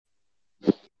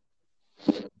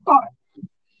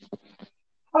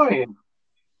are you?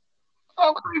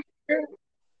 Okay, good.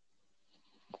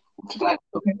 Today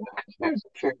we'll be at conspiracy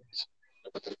theories.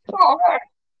 All right.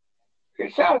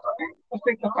 It sounds like I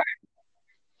think the right.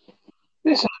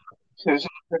 This is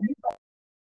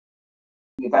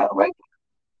about rape.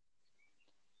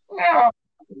 Now,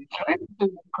 it's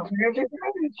conspiracy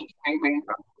theories. Just maybe.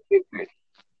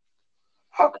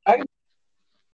 Okay.